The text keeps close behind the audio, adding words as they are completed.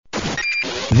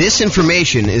This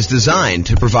information is designed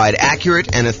to provide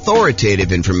accurate and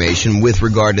authoritative information with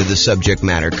regard to the subject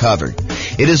matter covered.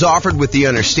 It is offered with the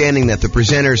understanding that the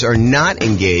presenters are not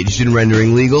engaged in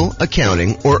rendering legal,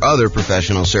 accounting, or other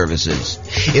professional services.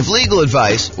 If legal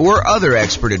advice or other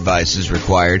expert advice is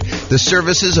required, the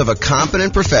services of a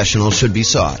competent professional should be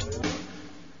sought.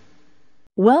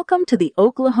 Welcome to the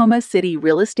Oklahoma City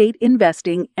Real Estate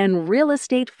Investing and Real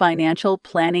Estate Financial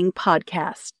Planning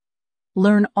Podcast.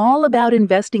 Learn all about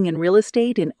investing in real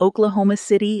estate in Oklahoma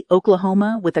City,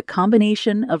 Oklahoma, with a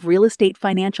combination of real estate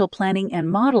financial planning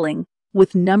and modeling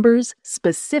with numbers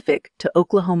specific to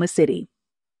Oklahoma City.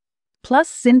 Plus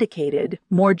syndicated,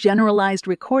 more generalized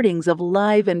recordings of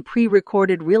live and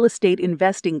pre-recorded real estate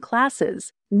investing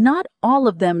classes, not all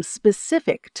of them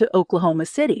specific to Oklahoma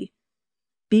City.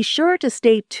 Be sure to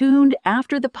stay tuned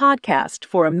after the podcast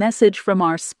for a message from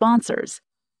our sponsors.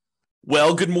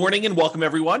 Well, good morning and welcome,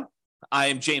 everyone. I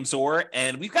am James Orr,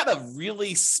 and we've got a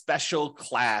really special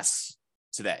class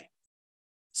today.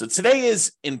 So today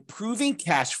is improving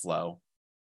cash flow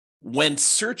when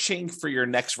searching for your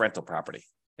next rental property.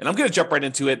 And I'm going to jump right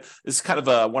into it. This is kind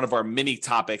of one of our mini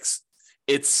topics.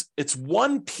 It's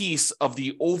one piece of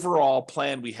the overall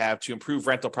plan we have to improve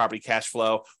rental property cash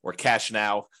flow, or cash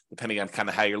now, depending on kind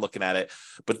of how you're looking at it.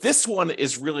 But this one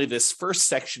is really this first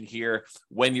section here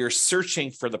when you're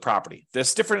searching for the property.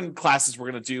 There's different classes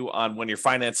we're going to do on when you're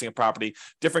financing a property,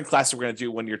 different classes we're going to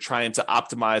do when you're trying to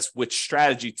optimize which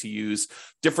strategy to use,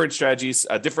 different strategies,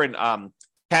 different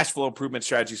cash flow improvement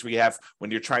strategies we have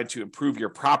when you're trying to improve your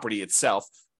property itself.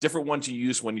 Different ones you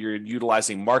use when you're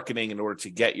utilizing marketing in order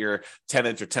to get your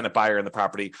tenant or tenant buyer in the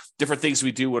property, different things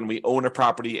we do when we own a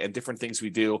property, and different things we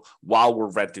do while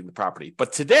we're renting the property.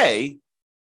 But today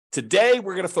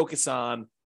we're going to focus on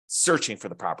searching for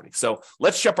the property. So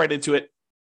let's jump right into it.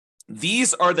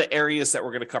 These are the areas that we're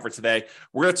going to cover today.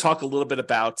 We're going to talk a little bit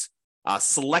about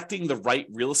selecting the right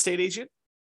real estate agent.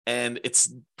 And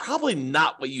it's probably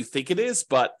not what you think it is,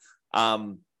 but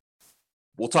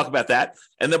we'll talk about that.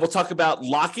 And then we'll talk about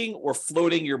locking or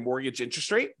floating your mortgage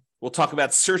interest rate. We'll talk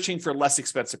about searching for less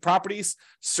expensive properties,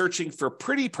 searching for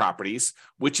pretty properties,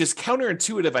 which is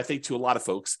counterintuitive, I think, to a lot of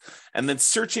folks. And then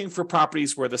searching for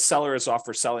properties where the seller is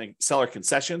offering seller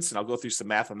concessions. And I'll go through some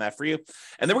math on that for you.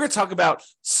 And then we're going to talk about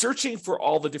searching for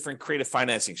all the different creative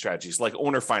financing strategies, like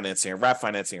owner financing or wrap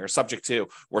financing or subject to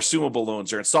or assumable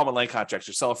loans or installment land contracts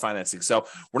or seller financing. So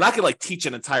we're not going to teach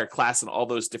an entire class on all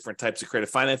those different types of creative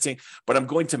financing, but I'm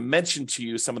going to mention to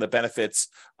you some of the benefits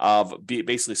of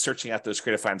basically searching out those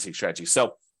creative financing strategies.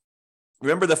 So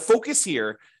remember, the focus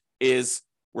here is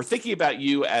we're thinking about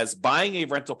you as buying a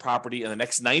rental property in the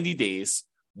next 90 days,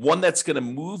 one that's going to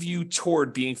move you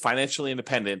toward being financially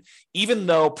independent, even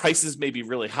though prices may be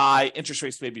really high, interest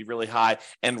rates may be really high,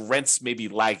 and rents may be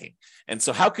lagging. And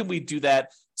so how can we do that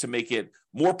to make it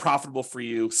more profitable for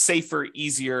you, safer,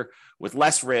 easier, with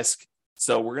less risk?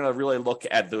 So we're going to really look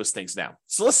at those things now.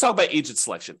 So let's talk about agent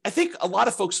selection. I think a lot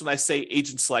of folks, when I say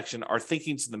agent selection, are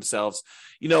thinking to themselves,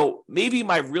 maybe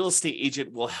my real estate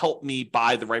agent will help me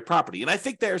buy the right property. And I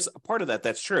think there's a part of that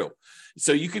that's true.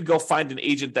 So you could go find an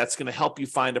agent that's going to help you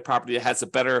find a property that has a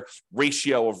better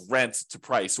ratio of rent to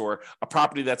price, or a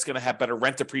property that's going to have better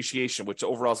rent appreciation, which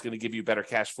overall is going to give you better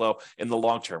cash flow in the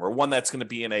long term, or one that's going to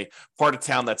be in a part of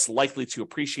town that's likely to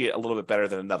appreciate a little bit better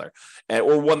than another,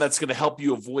 or one that's going to help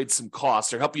you avoid some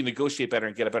costs or help you negotiate better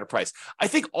and get a better price. I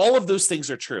think all of those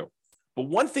things are true. But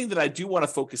one thing that I do want to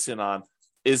focus in on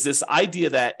is this idea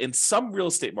that in some real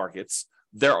estate markets,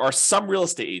 there are some real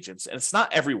estate agents, and it's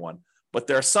not everyone, but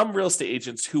there are some real estate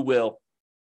agents who will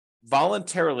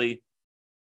voluntarily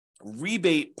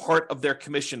rebate part of their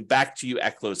commission back to you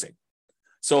at closing.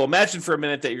 So imagine for a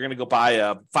minute that you're going to go buy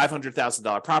a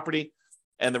 $500,000 property,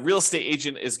 and the real estate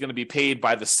agent is going to be paid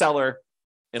by the seller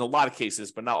in a lot of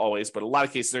cases, but not always, but a lot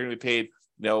of cases they're going to be paid,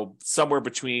 somewhere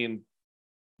between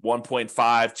 1.5%,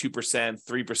 2%,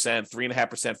 3%,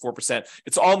 3.5%, 4%.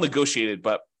 It's all negotiated,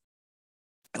 but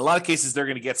in a lot of cases, they're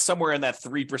going to get somewhere in that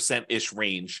 3%-ish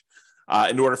range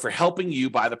in order for helping you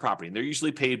buy the property. And they're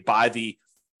usually paid by the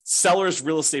seller's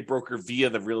real estate broker via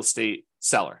the real estate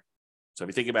seller. So if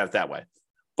you think about it that way.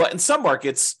 But in some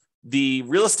markets, the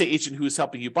real estate agent who is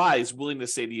helping you buy is willing to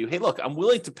say to you, hey, look, I'm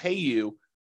willing to pay you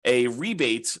a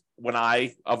rebate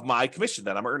of my commission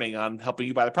that I'm earning on helping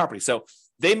you buy the property. So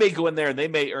they may go in there and they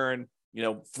may earn,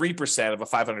 3% of a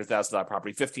 $500,000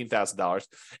 property, $15,000.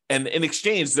 And in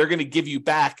exchange, they're going to give you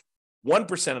back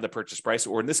 1% of the purchase price,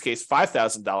 or in this case,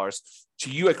 $5,000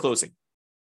 to you at closing.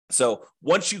 So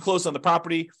once you close on the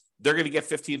property, they're going to get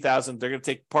 $15,000. They're going to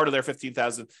take part of their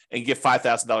 $15,000 and give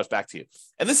 $5,000 back to you.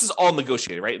 And this is all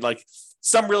negotiated, right? Like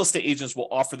some real estate agents will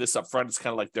offer this up front. It's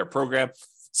kind of like their program.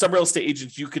 Some real estate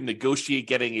agents, you can negotiate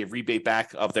getting a rebate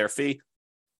back of their fee.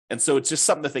 And so it's just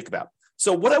something to think about.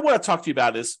 So what I want to talk to you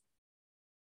about is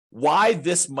why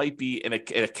this might be in a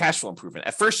cash flow improvement.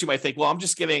 At first, you might think, well, I'm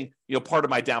just getting part of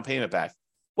my down payment back.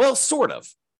 Well, sort of,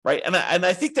 right? And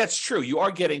I think that's true. You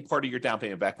are getting part of your down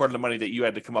payment back, part of the money that you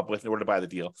had to come up with in order to buy the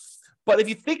deal. But if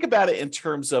you think about it in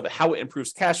terms of how it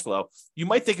improves cash flow, you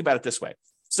might think about it this way.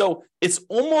 So it's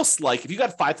almost like if you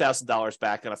got $5,000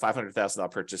 back on a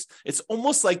 $500,000 purchase, it's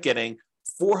almost like getting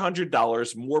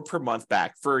 $400 more per month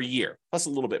back for a year, plus a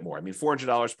little bit more. I mean,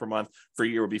 $400 per month for a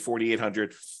year would be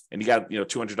 $4,800, and you got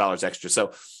 $200 extra.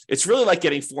 So it's really like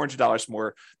getting $400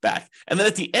 more back. And then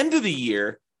at the end of the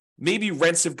year, maybe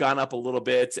rents have gone up a little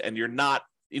bit, and you're not,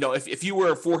 if you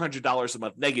were $400 a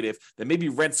month negative, then maybe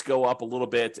rents go up a little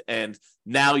bit, and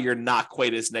now you're not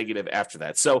quite as negative after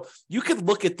that. So you could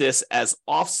look at this as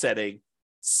offsetting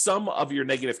some of your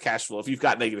negative cash flow. If you've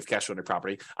got negative cash flow on your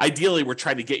property, ideally, we're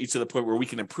trying to get you to the point where we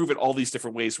can improve it all these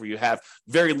different ways where you have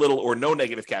very little or no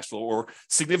negative cash flow or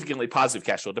significantly positive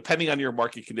cash flow, depending on your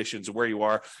market conditions and where you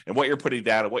are and what you're putting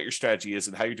down and what your strategy is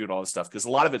and how you're doing all this stuff, because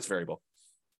a lot of it's variable.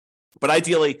 But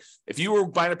ideally, if you were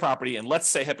buying a property and let's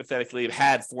say hypothetically it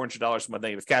had $400 a month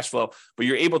negative cash flow, but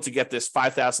you're able to get this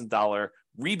 $5,000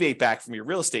 rebate back from your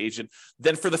real estate agent,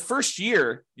 then for the first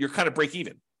year, you're kind of break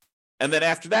even. And then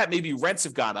after that, maybe rents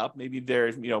have gone up. Maybe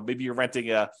maybe you're renting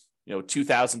a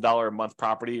 $2,000 a month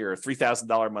property or a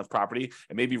 $3,000 a month property,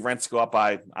 and maybe rents go up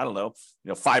by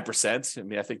 5%. I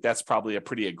mean, I think that's probably a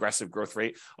pretty aggressive growth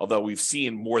rate, although we've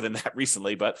seen more than that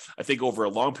recently. But I think over a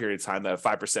long period of time, that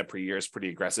 5% per year is pretty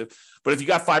aggressive. But if you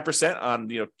got 5% on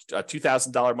a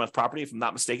 $2,000 a month property, if I'm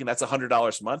not mistaken, that's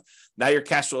 $100 a month. Now your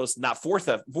cash flow is not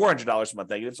 $400 a month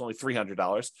negative; it's only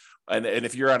 $300. And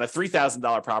if you're on a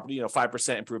 $3,000 property,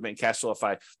 5% improvement in cash flow. If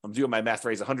I'm doing my math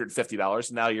right, is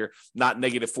 $150. Now you're not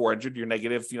negative $400, you're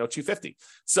negative $250.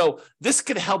 So this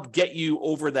could help get you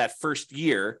over that first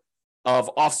year of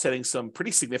offsetting some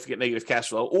pretty significant negative cash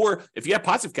flow. Or if you have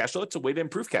positive cash flow, it's a way to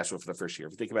improve cash flow for the first year,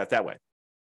 if you think about it that way.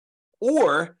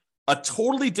 Or a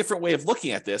totally different way of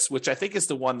looking at this, which I think is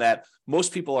the one that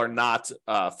most people are not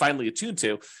finally attuned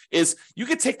to, is you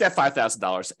could take that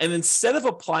 $5,000 and instead of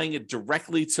applying it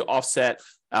directly to offset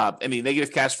any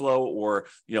negative cash flow or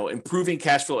improving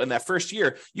cash flow in that first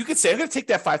year, you could say, I'm going to take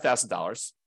that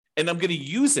 $5,000 and I'm going to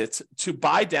use it to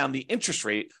buy down the interest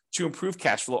rate to improve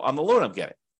cash flow on the loan I'm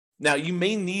getting. Now, you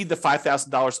may need the $5,000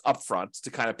 upfront to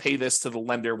kind of pay this to the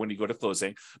lender when you go to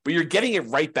closing, but you're getting it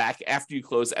right back after you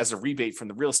close as a rebate from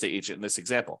the real estate agent in this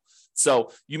example.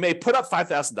 So you may put up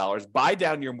 $5,000, buy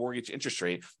down your mortgage interest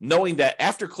rate, knowing that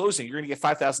after closing, you're going to get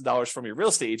 $5,000 from your real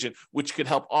estate agent, which could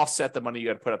help offset the money you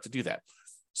had to put up to do that.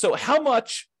 So how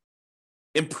much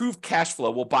improved cash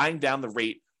flow will buying down the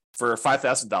rate for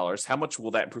 $5,000, how much will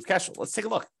that improve cash flow? Let's take a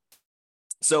look.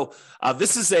 So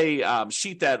this is a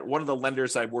sheet that one of the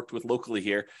lenders I worked with locally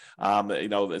here,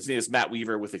 his name is Matt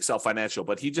Weaver with Excel Financial,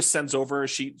 but he just sends over a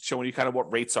sheet showing you kind of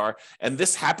what rates are. And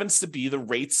this happens to be the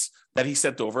rates that he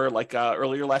sent over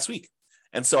earlier last week.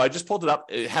 And so I just pulled it up.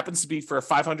 It happens to be for a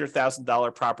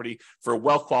 $500,000 property for a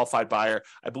well-qualified buyer.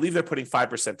 I believe they're putting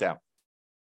 5% down.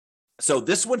 So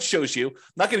this one shows you, I'm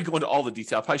not going to go into all the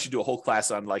detail. I probably should do a whole class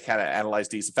on how to analyze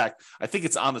these. In fact, I think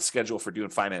it's on the schedule for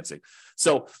doing financing.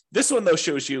 So this one, though,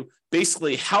 shows you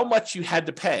basically how much you had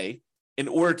to pay in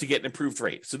order to get an improved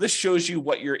rate. So this shows you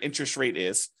what your interest rate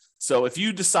is. So if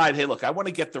you decide, hey, look, I want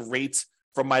to get the rate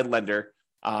from my lender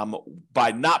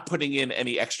by not putting in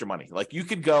any extra money. Like you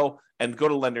could go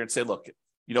to lender and say, look,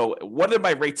 what is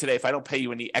my rate today if I don't pay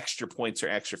you any extra points or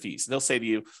extra fees? And they'll say to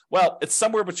you, well, it's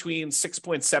somewhere between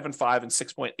 6.75 and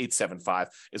 6.875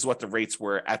 is what the rates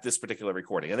were at this particular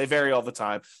recording. And they vary all the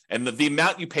time. And the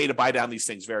amount you pay to buy down these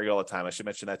things vary all the time. I should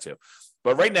mention that too.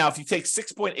 But right now, if you take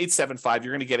 6.875,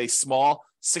 you're going to get a small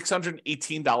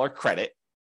 $618 credit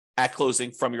at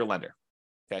closing from your lender.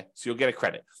 Okay, so you'll get a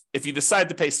credit. If you decide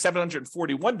to pay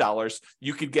 $741,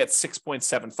 you could get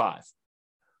 6.75.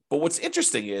 But what's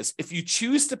interesting is if you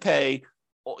choose to pay,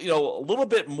 a little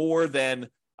bit more than,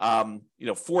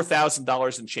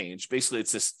 $4,000 and change, basically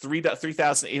it's this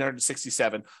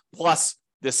 $3,867 plus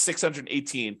this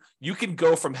 618, you can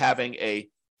go from having a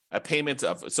payment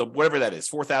of, so whatever that is,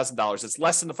 $4,000, it's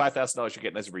less than the $5,000 you're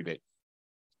getting as a rebate.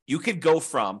 You could go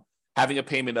from having a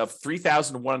payment of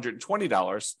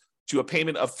 $3,120 to a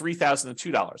payment of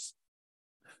 $3,002.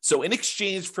 So in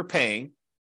exchange for paying,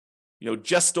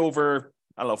 just over,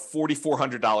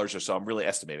 $4,400 or so, I'm really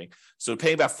estimating. So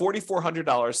paying about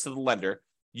 $4,400 to the lender,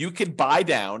 you can buy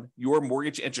down your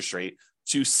mortgage interest rate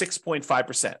to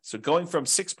 6.5%. So going from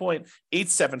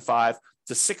 6.875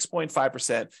 to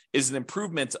 6.5% is an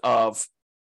improvement of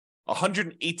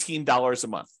 $118 a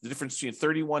month, the difference between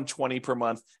 $3,120 per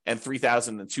month and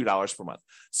 $3,002 per month.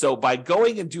 So by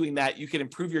going and doing that, you can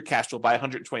improve your cash flow by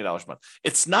 $120 a month.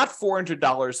 It's not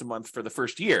 $400 a month for the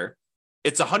first year.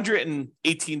 It's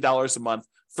 $118 a month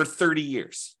for 30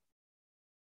 years.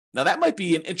 Now, that might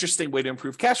be an interesting way to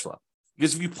improve cash flow.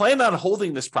 Because if you plan on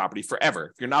holding this property forever,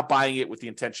 if you're not buying it with the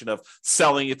intention of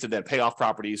selling it to then pay off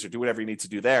properties or do whatever you need to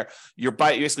do there, you're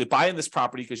basically buying this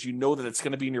property because you know that it's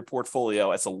going to be in your portfolio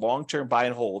as a long-term buy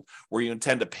and hold where you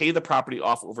intend to pay the property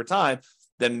off over time,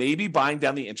 then maybe buying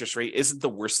down the interest rate isn't the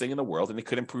worst thing in the world, and it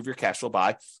could improve your cash flow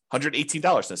by $118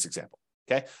 in this example.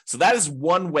 Okay, so that is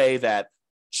one way that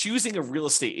choosing a real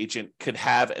estate agent could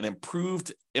have an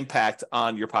improved impact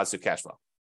on your positive cash flow.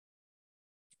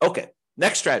 Okay,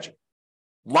 next strategy.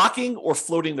 Locking or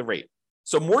floating the rate.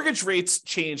 So mortgage rates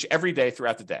change every day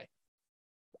throughout the day.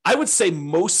 I would say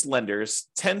most lenders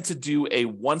tend to do a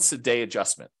once a day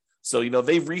adjustment. So,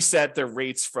 they reset their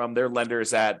rates from their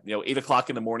lenders at, 8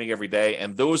 o'clock in the morning every day.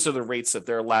 And those are the rates that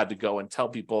they're allowed to go and tell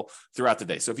people throughout the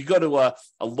day. So if you go to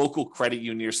a local credit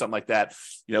union or something like that,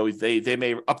 they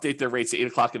may update their rates at 8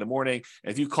 o'clock in the morning.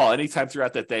 And if you call anytime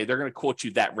throughout that day, they're going to quote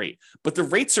you that rate. But the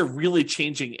rates are really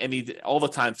changing all the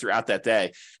time throughout that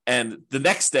day. And the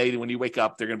next day, when you wake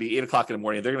up, they're going to be 8 o'clock in the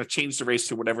morning. They're going to change the rates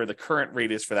to whatever the current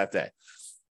rate is for that day.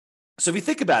 So if you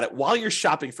think about it, while you're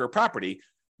shopping for a property,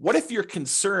 what if you're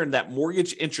concerned that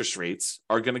mortgage interest rates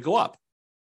are going to go up?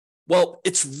 Well,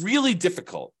 it's really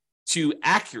difficult to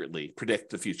accurately predict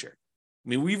the future. I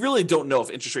mean, we really don't know if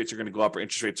interest rates are going to go up or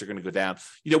interest rates are going to go down.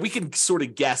 We can sort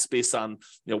of guess based on,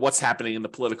 what's happening in the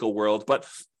political world, but,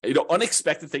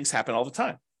 unexpected things happen all the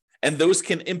time. And those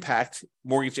can impact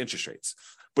mortgage interest rates.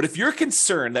 But if you're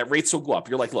concerned that rates will go up,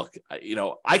 you're like, look,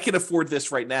 I can afford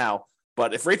this right now,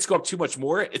 but if rates go up too much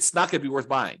more, it's not going to be worth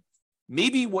buying.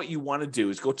 Maybe what you want to do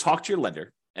is go talk to your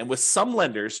lender. And with some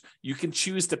lenders, you can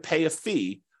choose to pay a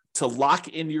fee to lock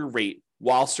in your rate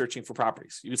while searching for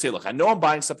properties. You can say, look, I know I'm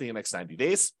buying something in the next 90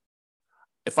 days.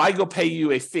 If I go pay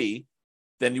you a fee,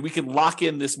 then we can lock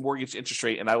in this mortgage interest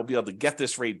rate and I will be able to get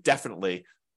this rate definitely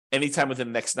anytime within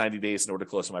the next 90 days in order to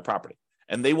close on my property.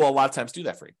 And they will a lot of times do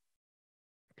that for you.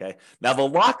 Okay. Now the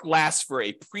lock lasts for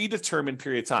a predetermined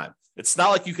period of time. It's not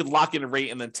like you could lock in a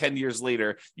rate and then 10 years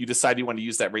later, you decide you want to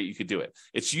use that rate, you could do it.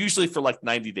 It's usually for like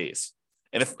 90 days.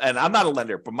 And I'm not a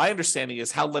lender, but my understanding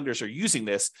is how lenders are using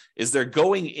this is they're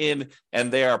going in and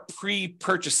they are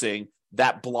pre-purchasing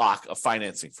that block of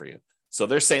financing for you. So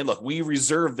they're saying, look, we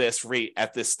reserve this rate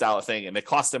at this style of thing, and it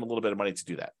costs them a little bit of money to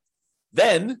do that.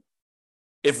 Then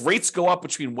if rates go up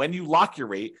between when you lock your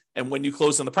rate and when you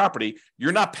close on the property,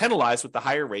 you're not penalized with the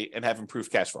higher rate and have improved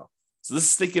cash flow. So this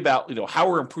is thinking about, how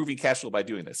we're improving cash flow by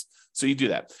doing this. So you do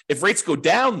that. If rates go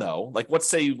down though, like let's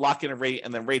say you lock in a rate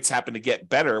and then rates happen to get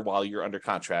better while you're under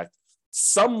contract,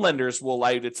 some lenders will allow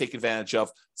you to take advantage of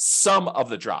some of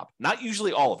the drop, not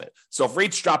usually all of it. So if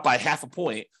rates drop by half a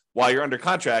point while you're under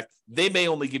contract, they may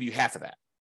only give you half of that.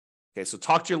 Okay, so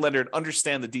talk to your lender and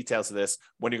understand the details of this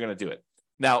when you're going to do it.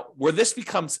 Now, where this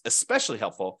becomes especially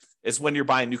helpful is when you're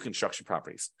buying new construction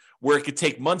properties, where it could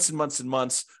take months and months and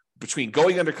months between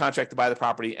going under contract to buy the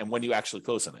property and when you actually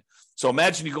close on it. So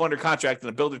imagine you go under contract and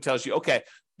the builder tells you, okay,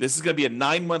 this is going to be a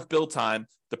 9-month build time.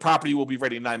 The property will be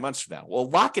ready 9 months from now. Well, a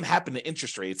lot can happen to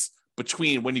interest rates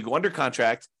between when you go under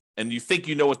contract and you think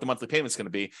you know what the monthly payment is going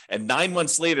to be, and 9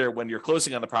 months later when you're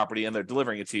closing on the property and they're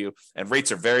delivering it to you, and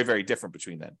rates are very, very different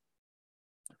between then.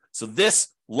 So this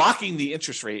locking the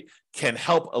interest rate can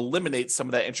help eliminate some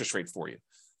of that interest rate for you.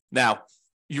 Now,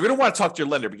 you're going to want to talk to your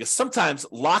lender because sometimes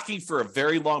locking for a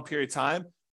very long period of time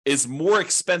is more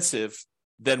expensive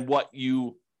than what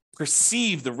you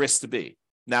perceive the risk to be.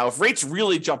 Now, if rates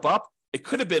really jump up, it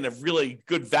could have been a really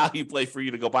good value play for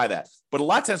you to go buy that. But a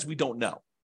lot of times we don't know.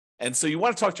 And so you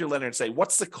want to talk to your lender and say,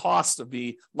 what's the cost of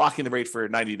me locking the rate for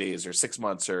 90 days or 6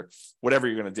 months or whatever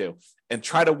you're going to do, and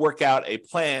try to work out a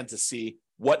plan to see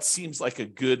what seems like a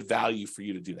good value for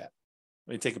you to do that.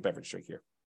 Let me take a beverage drink here.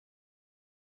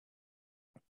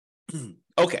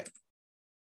 Okay.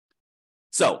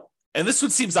 So, and this one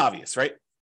seems obvious, right?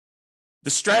 The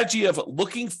strategy of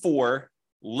looking for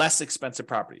less expensive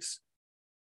properties.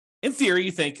 In theory,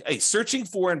 you think, hey, searching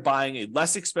for and buying a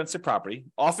less expensive property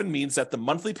often means that the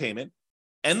monthly payment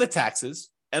and the taxes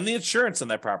and the insurance on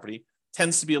that property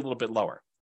tends to be a little bit lower.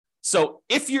 So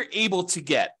if you're able to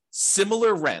get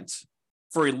similar rent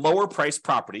for a lower priced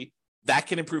property, that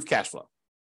can improve cash flow.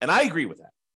 And I agree with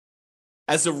that.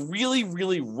 As a really,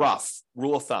 really rough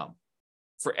rule of thumb,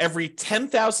 for every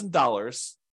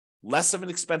 $10,000 less of an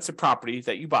expensive property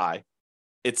that you buy,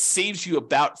 it saves you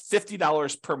about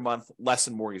 $50 per month less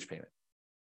in mortgage payment.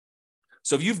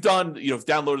 So if you've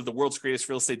downloaded the world's greatest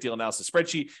real estate deal analysis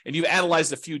spreadsheet and you've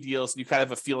analyzed a few deals and you kind of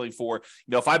have a feeling for,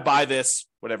 if I buy this,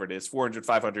 whatever it is, 400,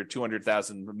 500,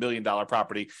 200,000, $1 million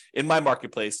property in my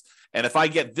marketplace, and if I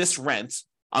get this rent,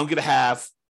 I'm going to have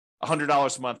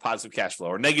 $100 a month positive cash flow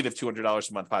or negative $200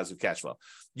 a month positive cash flow.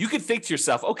 You could think to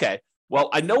yourself, okay, well,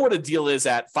 I know what a deal is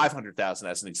at $500,000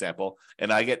 as an example,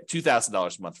 and I get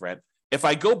 $2,000 a month rent. If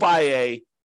I go buy a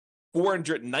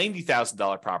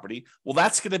 $490,000 property, well,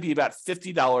 that's going to be about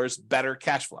 $50 better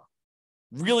cash flow.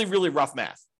 Really, really rough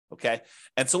math, okay?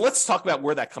 And so let's talk about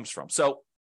where that comes from. So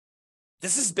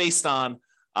this is based on,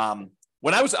 I'll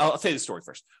tell you the story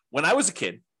first. When I was a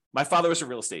kid, my father was a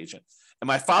real estate agent, and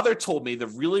my father told me the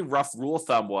really rough rule of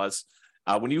thumb was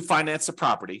when you finance a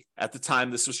property, at the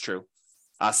time this was true,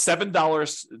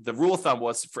 $7, the rule of thumb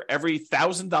was for every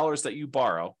 $1,000 that you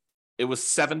borrow, it was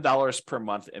 $7 per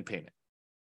month in payment.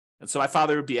 And so my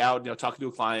father would be out, talking to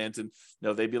a client, and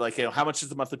they'd be like, how much is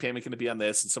the monthly payment going to be on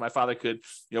this? And so my father could,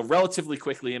 relatively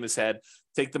quickly in his head,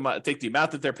 take the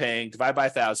amount that they're paying, divide by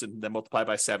 1,000, then multiply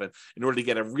by 7 in order to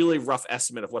get a really rough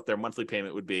estimate of what their monthly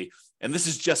payment would be. And this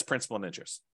is just principal and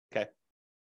interest. Okay.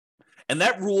 And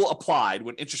that rule applied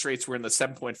when interest rates were in the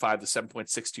 7.5 to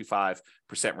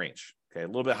 7.625% range. Okay. A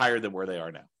little bit higher than where they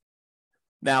are now.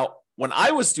 Now, when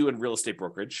I was doing real estate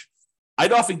brokerage,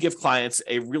 I'd often give clients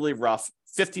a really rough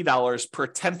 $50 per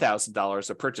 $10,000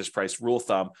 of purchase price rule of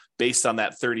thumb based on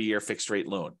that 30-year fixed rate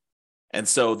loan. And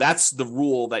so that's the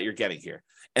rule that you're getting here.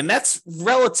 And that's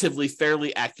relatively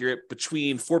fairly accurate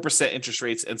between 4% interest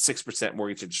rates and 6%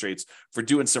 mortgage interest rates for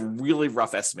doing some really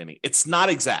rough estimating. It's not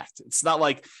exact. It's not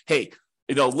like, hey,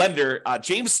 lender,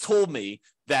 James told me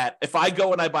that if I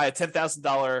go and I buy a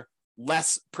 $10,000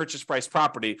 less purchase price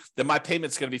property, then my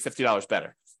payment's going to be $50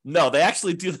 better. No, they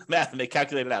actually do the math and they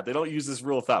calculate it out. They don't use this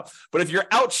rule of thumb. But if you're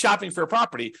out shopping for a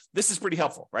property, this is pretty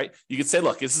helpful, right? You can say,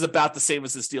 look, this is about the same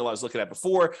as this deal I was looking at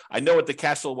before. I know what the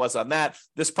cash flow was on that.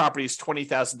 This property is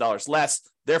 $20,000 less.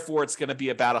 Therefore, it's going to be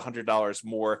about $100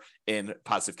 more in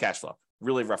positive cash flow.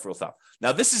 Really rough rule of thumb.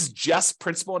 Now, this is just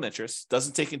principal and interest.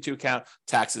 Doesn't take into account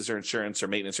taxes or insurance or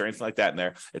maintenance or anything like that in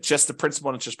there. It's just the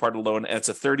principal and interest part of the loan, and it's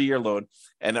a 30-year loan.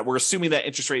 And we're assuming that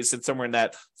interest rate is somewhere in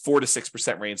that 4 to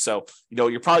 6% range. So,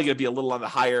 you're probably going to be a little on the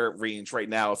higher range right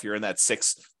now if you're in that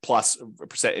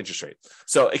 6+% interest rate.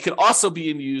 So it can also be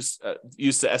used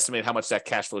to estimate how much that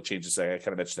cash flow changes. I kind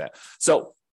of mentioned that.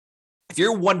 So if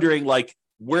you're wondering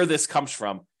where this comes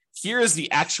from, here is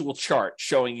the actual chart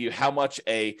showing you how much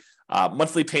a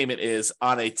monthly payment is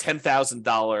on a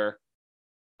 $10,000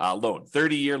 loan,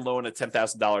 30-year loan at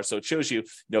 $10,000. So it shows you,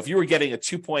 if you were getting a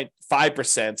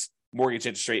 2.5% mortgage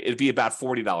interest rate, it'd be about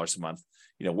 $40 a month.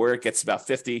 Where it gets about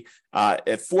 50 at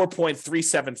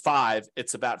 4.375,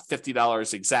 it's about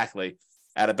 $50 exactly.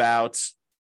 At about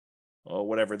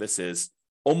whatever this is,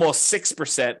 almost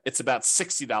 6%, it's about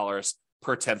 $60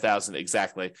 per 10,000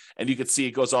 exactly. And you can see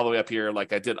it goes all the way up here,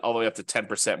 like I did, all the way up to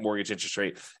 10% mortgage interest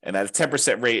rate. And at a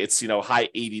 10% rate, it's, high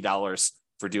 $80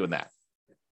 for doing that.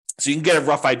 So you can get a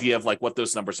rough idea of what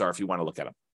those numbers are if you want to look at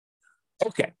them.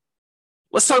 Okay.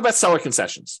 Let's talk about seller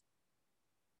concessions.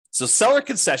 So seller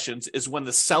concessions is when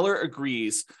the seller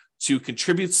agrees to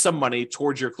contribute some money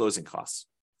towards your closing costs.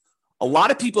 A lot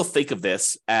of people think of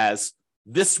this as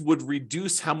this would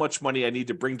reduce how much money I need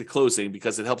to bring to closing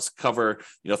because it helps cover,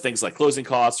 things like closing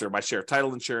costs or my share of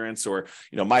title insurance or,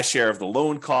 my share of the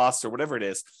loan costs or whatever it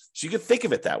is. So you could think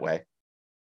of it that way.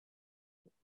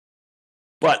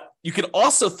 But you can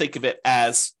also think of it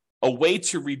as a way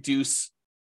to reduce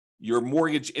your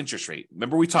mortgage interest rate.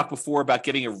 Remember we talked before about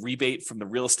getting a rebate from the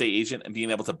real estate agent and being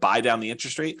able to buy down the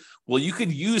interest rate? Well, you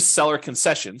could use seller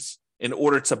concessions in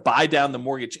order to buy down the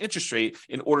mortgage interest rate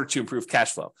in order to improve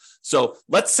cash flow. So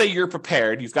let's say you're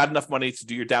prepared, you've got enough money to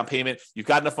do your down payment, you've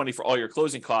got enough money for all your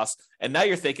closing costs, and now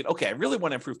you're thinking, okay, I really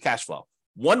want to improve cash flow.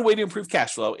 One way to improve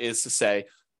cash flow is to say,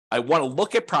 I want to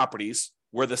look at properties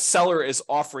where the seller is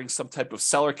offering some type of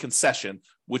seller concession,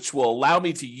 which will allow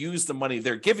me to use the money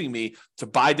they're giving me to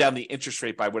buy down the interest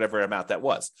rate by whatever amount that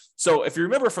was. So if you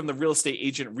remember from the real estate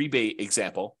agent rebate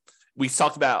example, we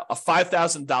talked about a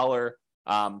 $5,000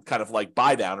 kind of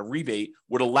buy down, a rebate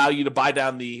would allow you to buy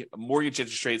down the mortgage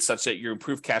interest rate such that your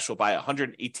improved cash flow by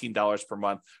 $118 per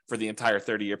month for the entire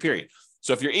 30-year period.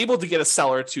 So if you're able to get a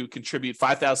seller to contribute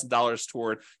 $5,000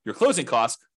 toward your closing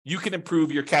costs, you can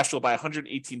improve your cash flow by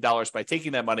 $118 by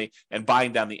taking that money and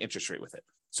buying down the interest rate with it.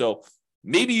 So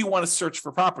maybe you want to search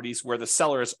for properties where the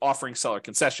seller is offering seller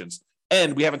concessions.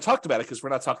 And we haven't talked about it because we're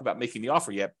not talking about making the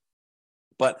offer yet.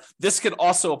 But this can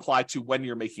also apply to when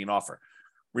you're making an offer.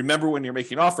 remember when you're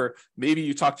making an offer, maybe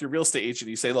you talk to your real estate agent and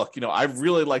you say, look, I'd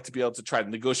really like to be able to try to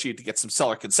negotiate to get some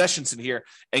seller concessions in here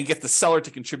and get the seller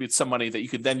to contribute some money that you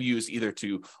could then use either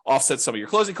to offset some of your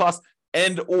closing costs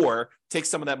and or take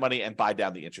some of that money and buy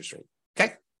down the interest rate.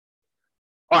 Okay.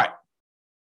 All right.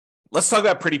 Let's talk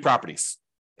about pretty properties,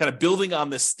 kind of building on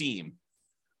this theme.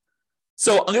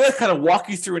 So I'm going to kind of walk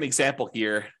you through an example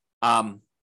here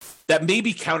that may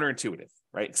be counterintuitive,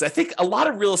 right? Because I think a lot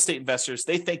of real estate investors,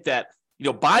 they think that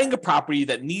buying a property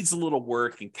that needs a little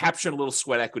work and capturing a little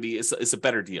sweat equity is a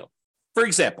better deal. For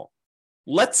example,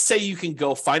 let's say you can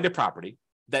go find a property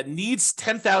that needs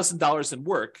 $10,000 in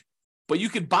work, but you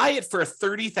could buy it for a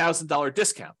 $30,000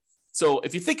 discount. So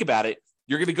if you think about it,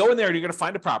 you're going to go in there and you're going to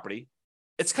find a property.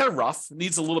 It's kind of rough,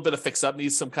 needs a little bit of fix up,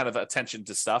 needs some kind of attention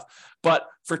to stuff. But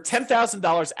for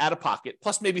 $10,000 out of pocket,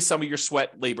 plus maybe some of your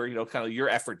sweat labor, kind of your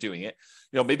effort doing it,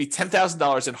 maybe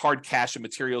 $10,000 in hard cash and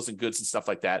materials and goods and stuff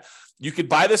like that, you could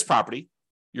buy this property.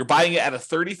 You're buying it at a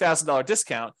 $30,000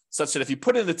 discount, such that if you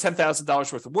put in the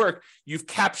 $10,000 worth of work, you've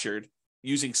captured,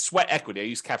 using sweat equity, I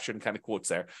use captured in kind of quotes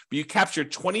there, but you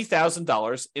captured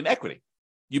 $20,000 in equity.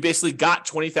 You basically got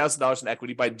 $20,000 in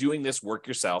equity by doing this work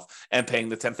yourself and paying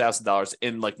the $10,000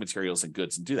 in materials and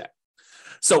goods and do that.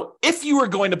 So if you were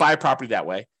going to buy a property that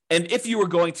way, and if you were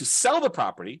going to sell the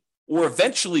property or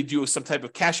eventually do some type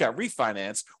of cash out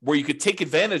refinance where you could take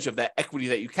advantage of that equity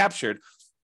that you captured,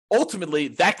 ultimately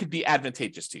that could be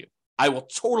advantageous to you. I will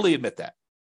totally admit that.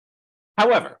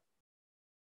 However,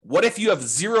 what if you have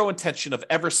zero intention of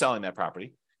ever selling that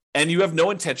property? And you have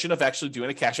no intention of actually doing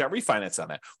a cash out refinance on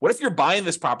that? What if you're buying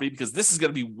this property because this is going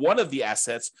to be one of the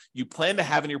assets you plan to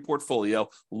have in your portfolio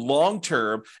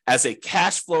long-term as a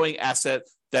cash flowing asset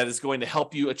that is going to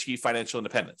help you achieve financial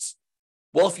independence?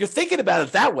 Well, if you're thinking about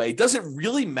it that way, does it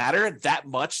really matter that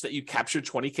much that you captured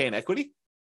 $20K in equity?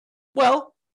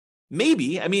 Well,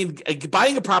 maybe. I mean,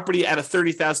 buying a property at a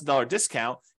 $30,000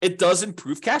 discount, it does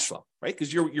improve cash flow, right?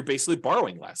 Because you're basically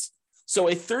borrowing less. So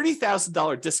a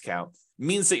 $30,000 discount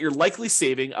means that you're likely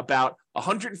saving about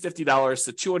 $150 to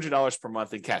 $200 per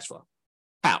month in cash flow.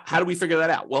 How do we figure that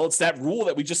out? Well, it's that rule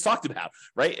that we just talked about,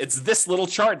 right? It's this little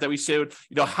chart that we showed,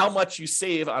 how much you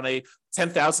save on a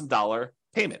 $10,000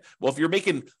 payment. Well, if you're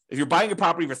buying a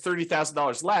property for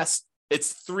 $30,000 less,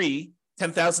 it's three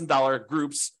 $10,000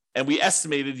 groups. And we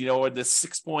estimated, at this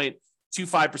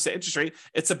 6.25% interest rate,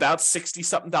 it's about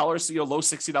 $60-something, low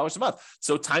 $60 a month.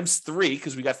 So times three,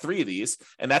 because we got three of these,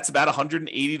 and that's about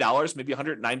 $180, maybe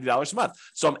 $190 a month.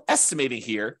 So I'm estimating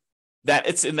here that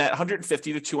it's in that $150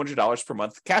 to $200 per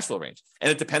month cash flow range. And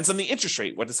it depends on the interest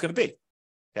rate, what it's going to be,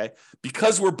 okay?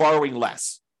 Because we're borrowing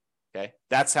less, okay?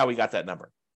 That's how we got that number.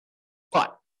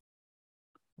 But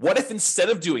what if instead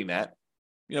of doing that,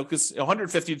 because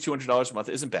 $150 to $200 a month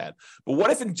isn't bad. But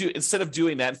what if instead of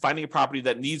doing that and finding a property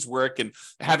that needs work and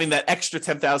having that extra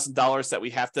 $10,000 that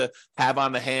we have to have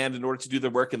on the hand in order to do the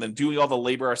work and then doing all the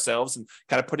labor ourselves and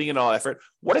kind of putting in all effort,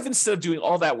 what if instead of doing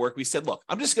all that work, we said, look,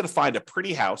 I'm just going to find a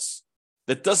pretty house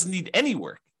that doesn't need any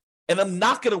work. And I'm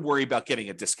not going to worry about getting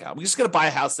a discount. I'm just going to buy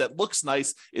a house that looks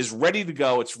nice, is ready to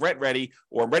go, it's rent ready,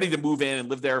 or I'm ready to move in and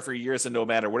live there for years and no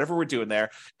matter, whatever we're doing there.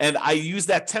 And I use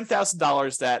that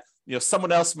 $10,000 that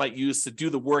someone else might use to do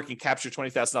the work and capture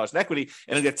 $20,000 in equity.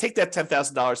 And I'm going to take that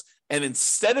 $10,000 and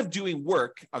instead of doing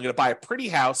work, I'm going to buy a pretty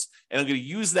house and I'm going to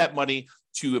use that money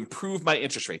to improve my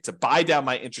interest rate, to buy down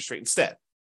my interest rate instead.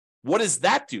 What does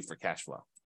that do for cash flow?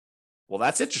 Well,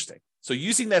 that's interesting. So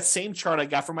using that same chart I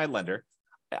got from my lender,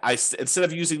 instead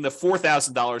of using the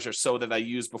 $4,000 or so that I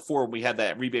used before when we had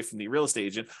that rebate from the real estate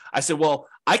agent, I said, well,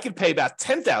 I could pay about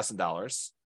 $10,000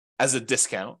 as a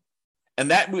discount. And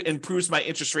that improves my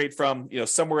interest rate from,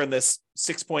 somewhere in this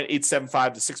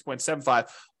 6.875 to 6.75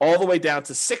 all the way down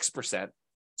to 6%.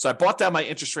 So I bought down my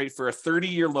interest rate for a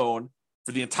 30-year loan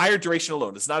for the entire duration of the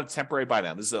loan. It's not a temporary buy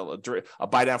down. This is a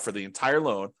buy down for the entire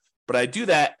loan. But I do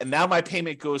that, and now my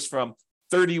payment goes from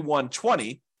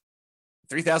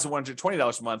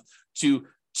 $3,120 a month to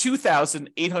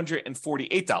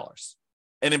 $2,848,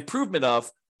 an improvement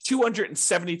of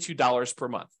 $272 per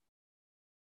month.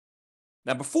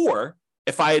 Now, before,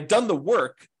 if I had done the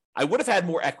work, I would have had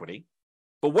more equity.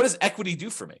 But what does equity do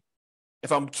for me?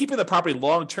 If I'm keeping the property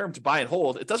long-term to buy and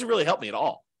hold, it doesn't really help me at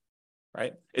all,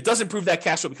 right? It does improve that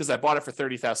cash flow because I bought it for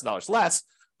 $30,000 less.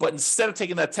 But instead of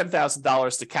taking that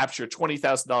 $10,000 to capture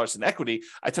 $20,000 in equity,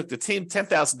 I took the same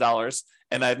 $10,000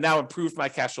 and I've now improved my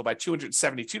cash flow by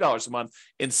 $272 a month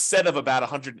instead of about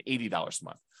 $180 a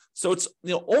month. So it's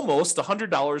almost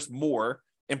 $100 more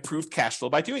improved cash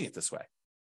flow by doing it this way.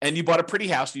 And you bought a pretty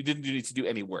house, you didn't need to do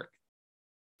any work.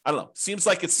 I don't know. Seems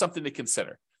like it's something to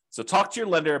consider. So talk to your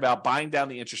lender about buying down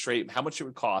the interest rate and how much it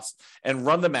would cost and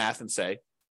run the math and say,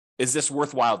 Is this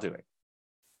worthwhile doing?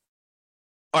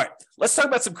 All right, let's talk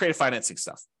about some creative financing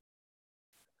stuff.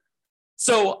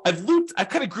 So I've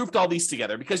kind of grouped all these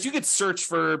together because you could search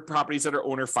for properties that are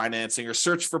owner financing, or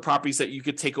search for properties that you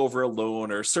could take over a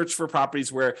loan, or search for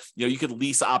properties where you could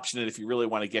lease option it if you really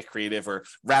want to get creative, or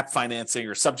wrap financing,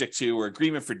 or subject to, or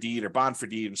agreement for deed, or bond for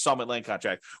deed, installment land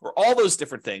contract, or all those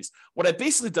different things. What I've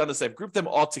basically done is I've grouped them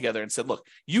all together and said, look,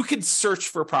 you can search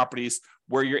for properties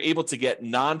where you're able to get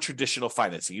non-traditional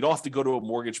financing. You don't have to go to a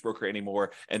mortgage broker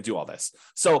anymore and do all this.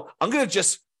 So I'm going to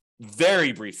just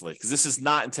very briefly, because this is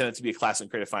not intended to be a class in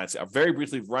creative finance, I'll very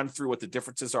briefly run through what the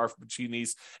differences are between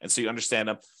these, and so you understand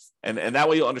them, and that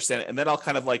way you'll understand it. And then I'll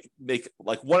kind of like make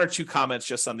like one or two comments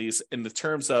just on these in the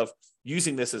terms of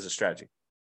using this as a strategy.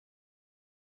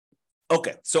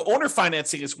 Okay, so owner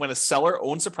financing is when a seller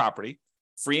owns a property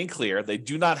free and clear. They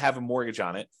do not have a mortgage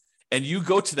on it, and you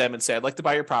go to them and say, I'd like to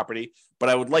buy your property, but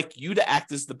I would like you to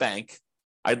act as the bank.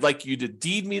 I'd like you to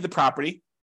deed me the property,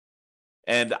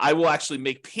 and I will actually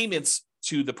make payments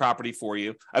to the property for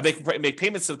you. I make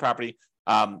payments to the property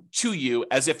to you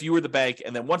as if you were the bank.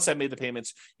 And then once I made the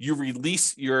payments, you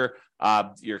release your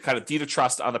kind of deed of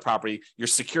trust on the property, your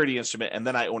security instrument, and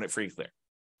then I own it free and clear.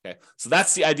 Okay, so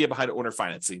that's the idea behind owner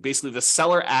financing. Basically, the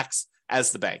seller acts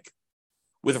as the bank.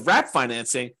 With wrap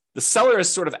financing, the seller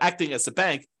is sort of acting as the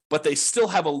bank, but they still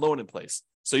have a loan in place.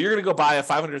 So you're going to go buy a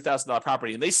 $500,000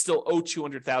 property, and they still owe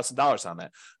 $200,000 on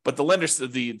that. But the lender,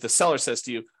 the seller says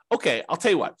to you, okay, I'll tell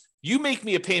you what, you make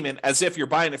me a payment as if you're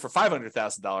buying it for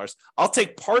 $500,000. I'll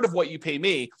take part of what you pay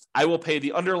me. I will pay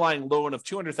the underlying loan of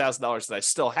 $200,000 that I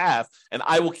still have, and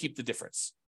I will keep the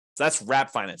difference. So that's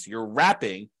wrap financing. You're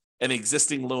wrapping an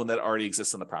existing loan that already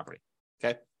exists on the property.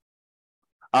 Okay.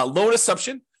 Loan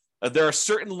assumption. There are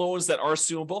certain loans that are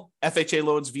assumable, FHA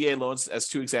loans, VA loans, as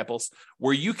two examples,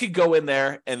 where you could go in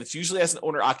there, and it's usually as an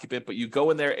owner occupant, but you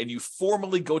go in there and you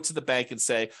formally go to the bank and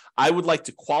say, I would like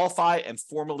to qualify and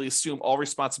formally assume all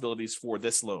responsibilities for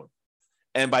this loan.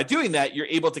 And by doing that, you're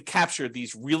able to capture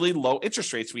these really low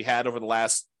interest rates we had over the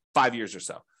last 5 years or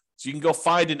so. So you can go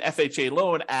find an FHA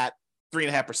loan at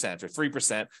 3.5% or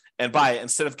 3% and buy it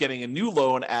instead of getting a new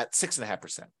loan at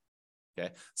 6.5%.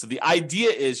 Okay, so the idea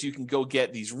is you can go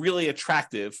get these really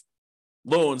attractive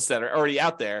loans that are already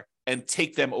out there and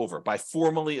take them over by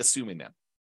formally assuming them.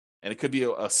 And it could be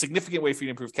a significant way for you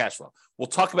to improve cash flow. We'll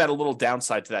talk about a little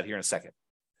downside to that here in a second.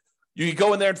 You can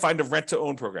go in there and find a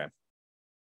rent-to-own program.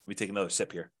 Let me take another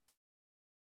sip here.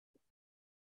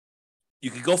 You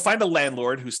could go find a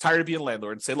landlord who's tired of being a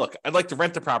landlord and say, look, I'd like to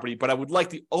rent the property, but I would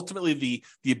like ultimately the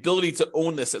ability to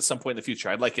own this at some point in the future.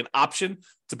 I'd like an option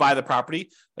to buy the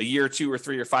property a year or 2 or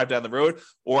 3 or 5 down the road,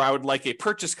 or I would like a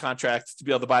purchase contract to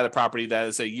be able to buy the property that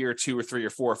is a year or 2 or 3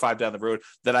 or 4 or 5 down the road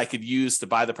that I could use to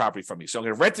buy the property from you. So I'm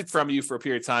going to rent it from you for a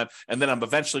period of time, and then I'm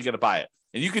eventually going to buy it.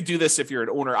 And you could do this if you're an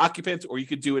owner occupant, or you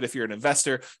could do it if you're an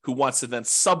investor who wants to then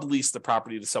sublease the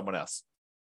property to someone else.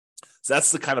 So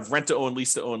that's the kind of rent-to-own,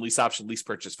 lease-to-own, lease option, lease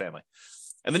purchase family.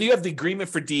 And then you have the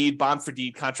agreement for deed, bond for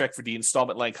deed, contract for deed,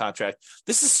 installment land contract.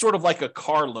 This is sort of like a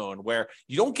car loan where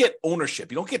you don't get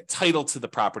ownership. You don't get title to the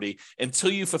property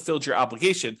until you fulfilled your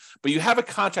obligation, but you have a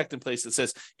contract in place that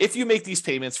says, if you make these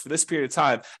payments for this period of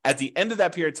time, at the end of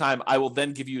that period of time, I will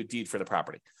then give you a deed for the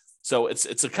property. So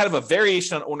it's a kind of a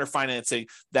variation on owner financing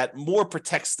that more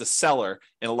protects the seller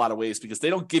in a lot of ways, because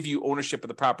they don't give you ownership of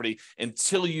the property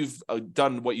until you've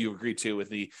done what you agreed to in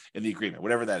the agreement,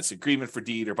 whatever that is, agreement for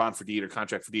deed or bond for deed or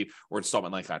contract for deed or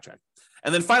installment land contract.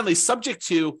 And then finally, subject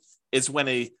to is when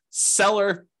a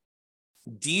seller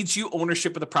deeds you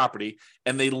ownership of the property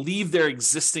and they leave their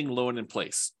existing loan in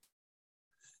place.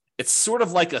 It's sort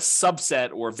of like a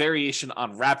subset or variation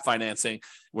on wrap financing.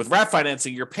 With wrap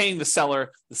financing, you're paying the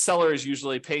seller. The seller is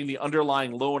usually paying the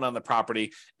underlying loan on the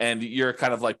property, and you're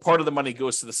kind of like part of the money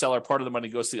goes to the seller, part of the money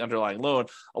goes to the underlying loan.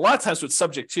 A lot of times with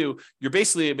subject to, you're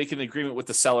basically making an agreement with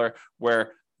the seller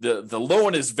where the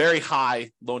loan is very high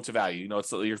loan to value. You know,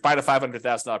 you're buying a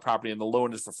 $500,000 property and the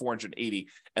loan is for $480,000,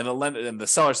 and the lender and the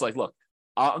seller's like, look,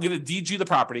 I'm going to deed you the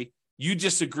property. You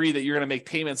just agree that you're going to make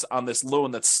payments on this loan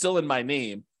that's still in my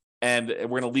name, and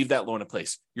we're going to leave that loan in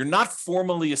place. You're not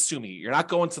formally assuming it. You're not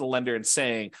going to the lender and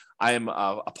saying, I am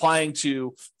applying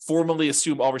to formally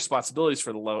assume all responsibilities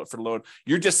for the loan.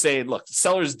 You're just saying, look, the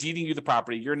seller's deeding you the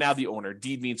property. You're now the owner.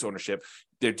 Deed means ownership.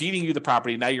 They're deeding you the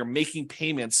property. Now you're making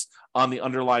payments on the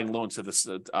underlying loan to this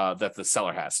that the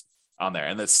seller has on there.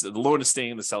 And the loan is staying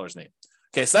in the seller's name.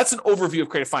 Okay, so that's an overview of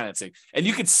creative financing. And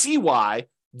you can see why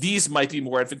these might be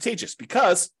more advantageous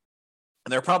because,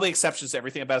 and there are probably exceptions to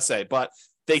everything I'm about to say, but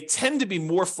they tend to be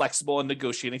more flexible in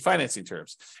negotiating financing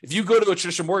terms. If you go to a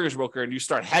traditional mortgage broker and you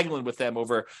start haggling with them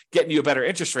over getting you a better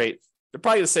interest rate, They're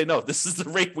probably going to say, no, this is the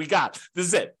rate we got. This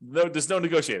is it. No, there's no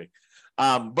negotiating.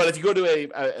 But if you go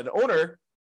to an owner,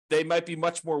 they might be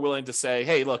much more willing to say,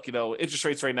 hey, look, interest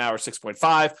rates right now are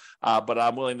 6.5, but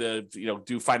I'm willing to,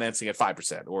 do financing at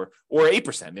 5% or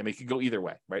 8%. I mean, it could go either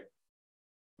way, right?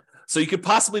 So you could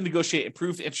possibly negotiate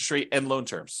improved interest rate and loan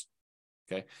terms.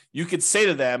 Okay. You could say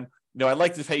to them, I'd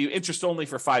like to pay you interest only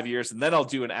for 5 years, and then I'll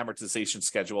do an amortization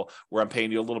schedule where I'm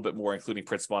paying you a little bit more, including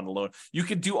principal on the loan. You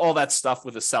can do all that stuff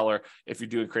with a seller if you're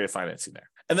doing creative financing there.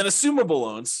 And then assumable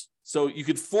loans. So you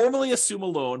could formally assume a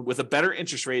loan with a better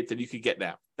interest rate than you could get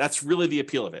now. That's really the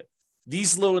appeal of it.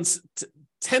 These loans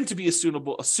tend to be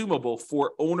assumable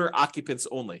for owner occupants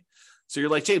only. So you're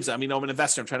like, James, I'm an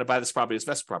investor. I'm trying to buy this property as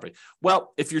investment property.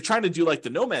 Well, if you're trying to do like the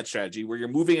nomad strategy, where you're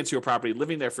moving into a property,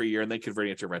 living there for a year, and then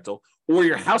converting it to a rental, or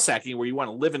you're house hacking, where you want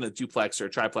to live in a duplex or a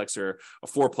triplex or a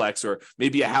fourplex, or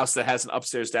maybe a house that has an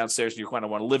upstairs, downstairs, and you kind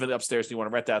of want to live in the upstairs and you want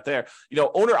to rent out there,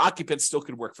 owner occupants still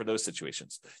could work for those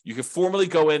situations. You could formally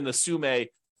go in and assume a,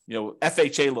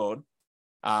 FHA loan,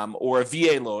 or a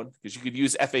VA loan, because you could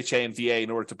use FHA and VA in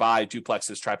order to buy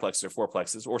duplexes, triplexes, or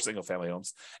fourplexes, or single family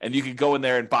homes. And you could go in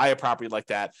there and buy a property like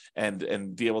that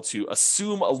and be able to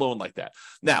assume a loan like that.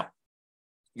 Now,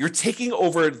 you're taking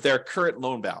over their current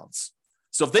loan balance.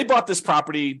 So if they bought this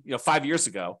property, 5 years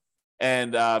ago,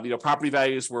 and property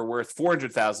values were worth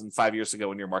 $400,000 5 years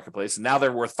ago in your marketplace, and now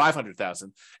they're worth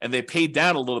 $500,000, and they paid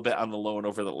down a little bit on the loan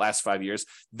over the last 5 years,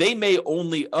 they may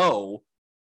only owe,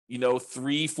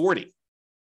 $340,000.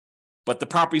 But the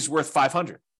property's worth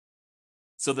 $500,000.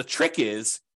 So the trick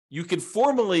is you can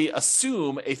formally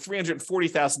assume a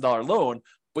 $340,000 loan,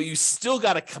 but you still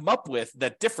got to come up with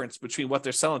that difference between what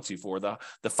they're selling to you for, the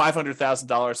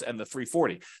 $500,000 and the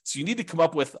 $340,000. So you need to come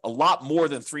up with a lot more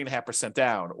than 3.5%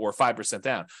 down or 5%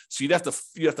 down. So you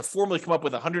have to formally come up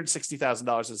with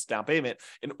 $160,000 as a down payment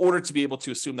in order to be able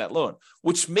to assume that loan,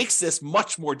 which makes this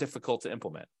much more difficult to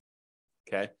implement.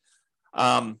 Okay.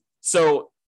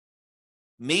 So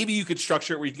maybe you could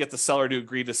structure it where you can get the seller to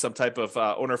agree to some type of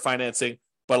owner financing,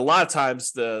 but a lot of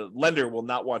times the lender will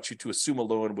not want you to assume a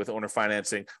loan with owner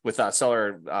financing with a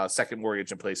seller second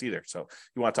mortgage in place either. So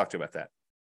you want to talk to about that.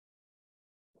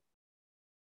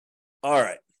 All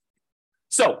right.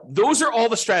 So those are all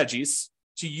the strategies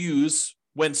to use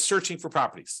when searching for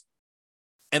properties.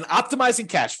 And optimizing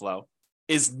cash flow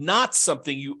is not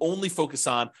something you only focus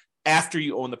on after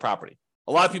you own the property.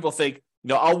 A lot of people think,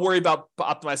 I'll worry about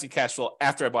optimizing cash flow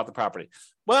after I bought the property.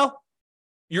 Well,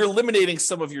 you're eliminating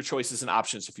some of your choices and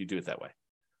options if you do it that way.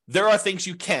 There are things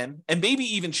you can and maybe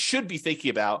even should be thinking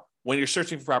about when you're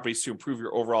searching for properties to improve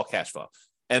your overall cash flow.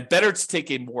 And better to take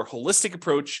a more holistic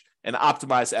approach and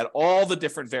optimize at all the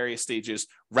different various stages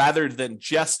rather than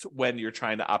just when you're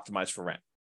trying to optimize for rent.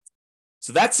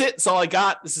 So that's it. That's all I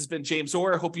got. This has been James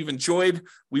Orr. I hope you've enjoyed.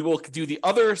 We will do the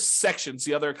other sections,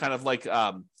 the other kind of like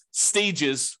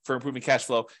stages for improving cash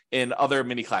flow in other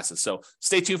mini classes. So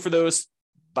stay tuned for those.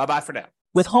 Bye-bye for now.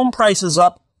 With home prices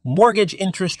up, mortgage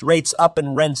interest rates up,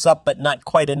 and rents up, but not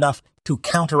quite enough to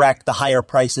counteract the higher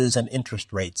prices and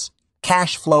interest rates,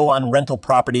 cash flow on rental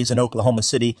properties in Oklahoma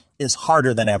City is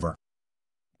harder than ever.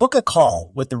 Book a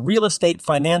call with the Real Estate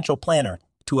Financial Planner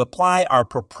to apply our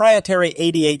proprietary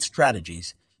 88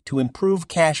 strategies to improve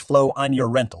cash flow on your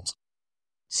rentals.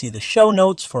 See the show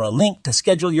notes for a link to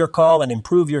schedule your call and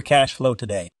improve your cash flow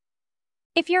today.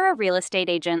 If you're a real estate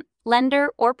agent, lender,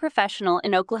 or professional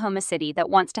in Oklahoma City that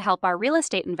wants to help our real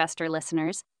estate investor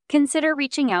listeners, consider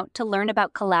reaching out to learn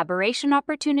about collaboration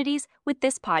opportunities with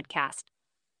this podcast.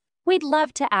 We'd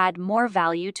love to add more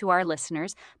value to our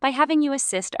listeners by having you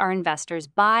assist our investors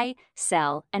buy,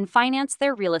 sell, and finance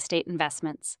their real estate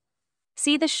investments.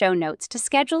 See the show notes to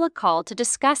schedule a call to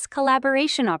discuss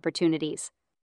collaboration opportunities.